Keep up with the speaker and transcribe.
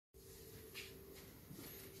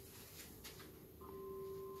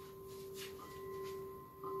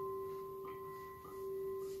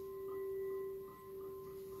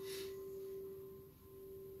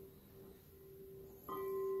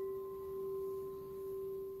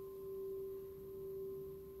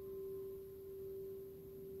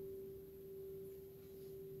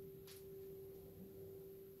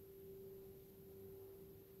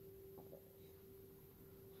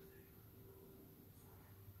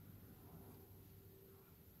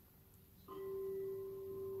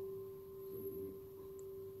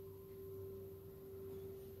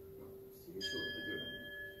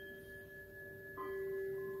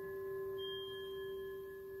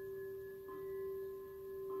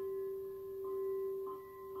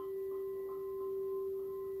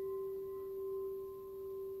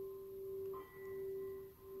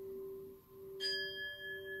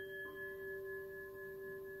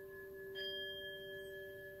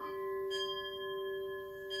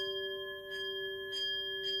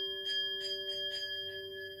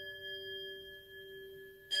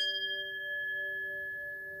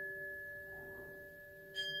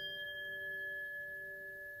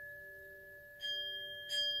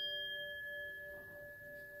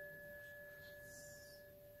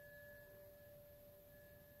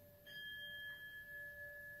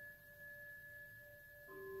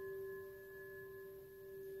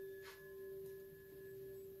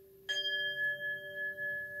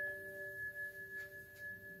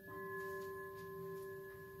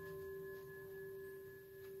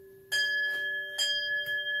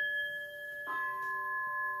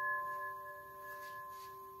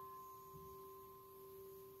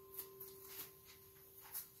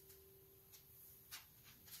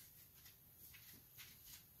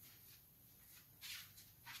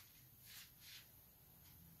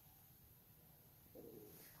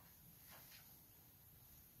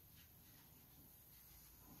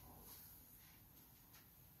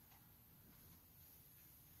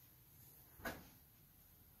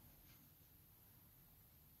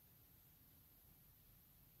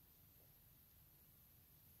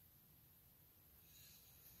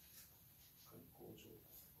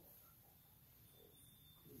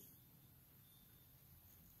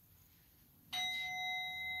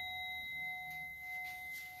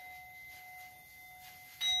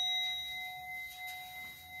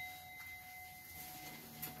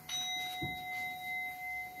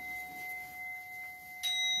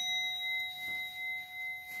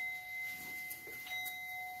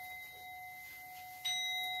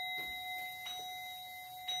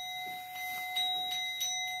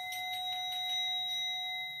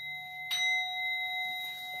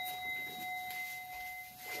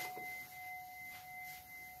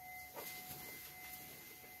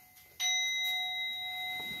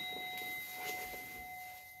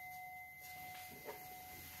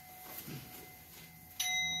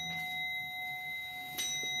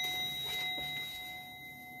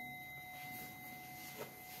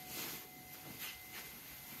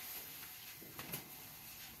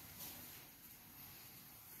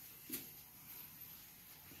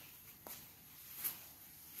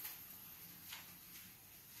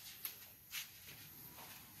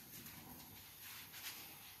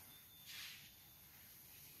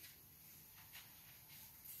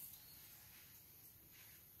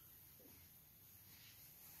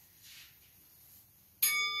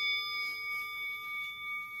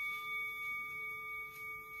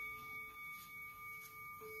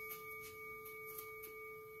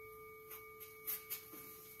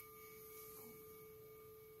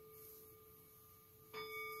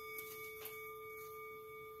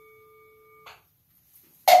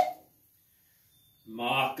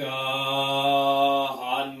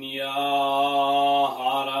Makahanya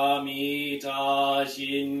Haramita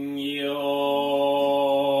Shinyo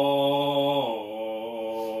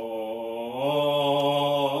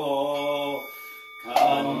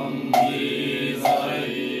Kanji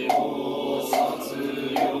Zai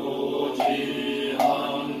Osatsu Yoji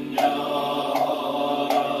Hanya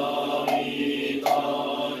Haramita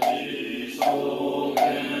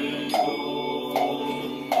Jishogen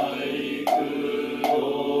Gonaiku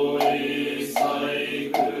Doi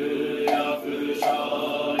Saiku Yakusha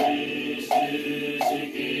Ishi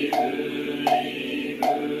Shiki Fui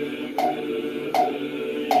Fuku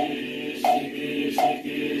Fui Shiki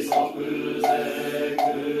Shiki Sokuze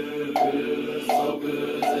Kuku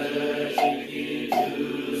Sokuze Shiki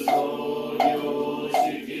Juso Ryo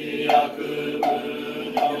Shiki Yakubu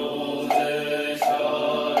Nyoze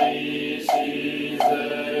Shai Shize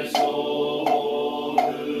Shobu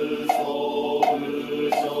Sobu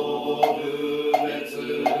Shobu Metsu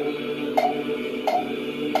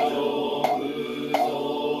Jogu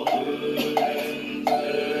Sobu Enze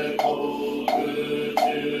Koku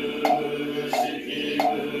Jumu Shiki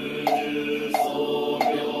Muju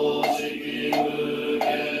Somyo Shiki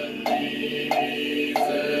Mugen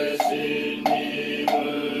Nimize Shinimu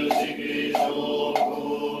Shiki Shoku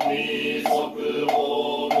Misoku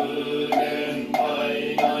Homu Genpai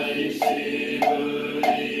Nai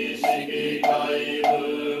Shiburi Shiki Kai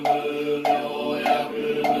Mumu Myo Yaku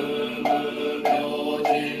Mumu Myo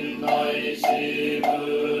Jin Nai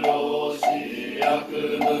Shiburo Shi Yaku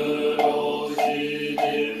Muro Shi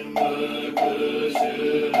Jin Muku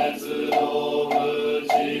Shumetsu Domu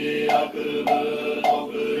Chi Yaku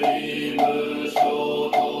Munoku Imu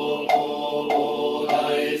Shoto Kobo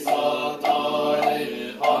Dai Satae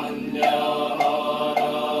Hanya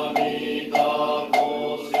Haramita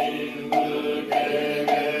Koshin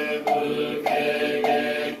Bukege Bukege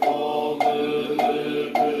Komu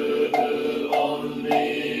Fuku Only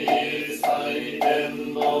Isai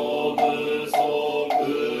Tendo Musoku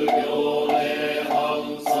Gyore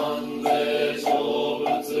Hansan Ze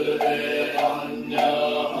Shobutsu He Hanya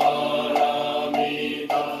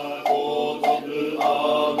Haramita Kotoku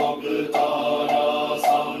Anoku Tara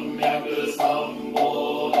Samyaku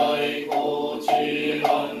Sambodai Kochi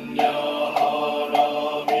Hanya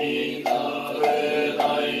Haramita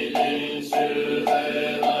Vedai Jinshu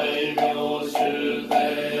Zenai Myoshu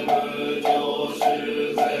Zemu Joshu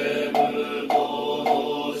Zemu Dodo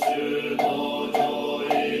Shu Dojo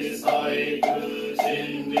Isaiku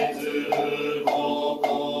Shinjitsu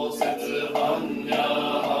Koko Setsu Hanya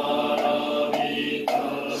Haramita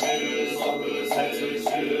Shusoku Setsu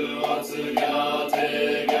Shuatsu Gyate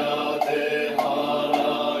Gyate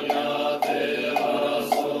Hara Gyate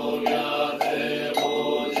Haraso Gyate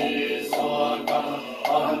Boji Soaka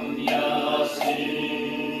Hanya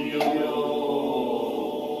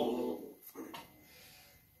Shinyo.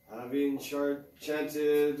 Having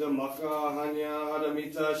chanted the Makahanya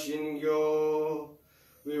Haramita Shingyo,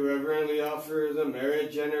 we reverently offer the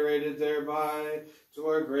merit generated thereby to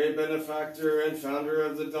our great benefactor and founder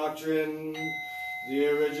of the doctrine, the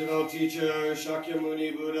original teacher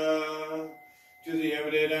Shakyamuni Buddha, to the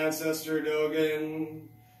eminent ancestor Dogen,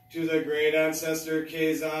 to the great ancestor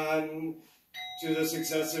Keizan, to the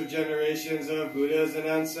successive generations of Buddhas and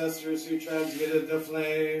ancestors who transmitted the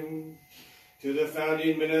flame, to the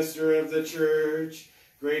founding minister of the church,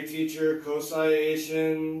 great teacher Kosai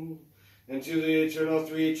Eishin, and to the eternal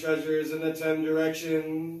three treasures in the 10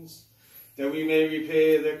 directions, that we may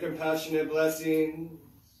repay their compassionate blessings.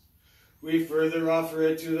 We further offer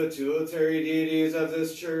it to the tutelary deities of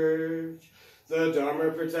this church, the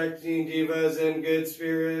Dharma-protecting divas and good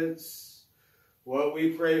spirits. What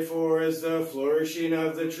we pray for is the flourishing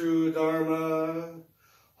of the true Dharma,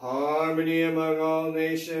 harmony among all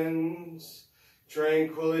nations,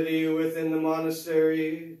 tranquility within the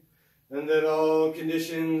monastery, and that all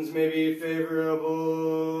conditions may be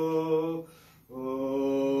favorable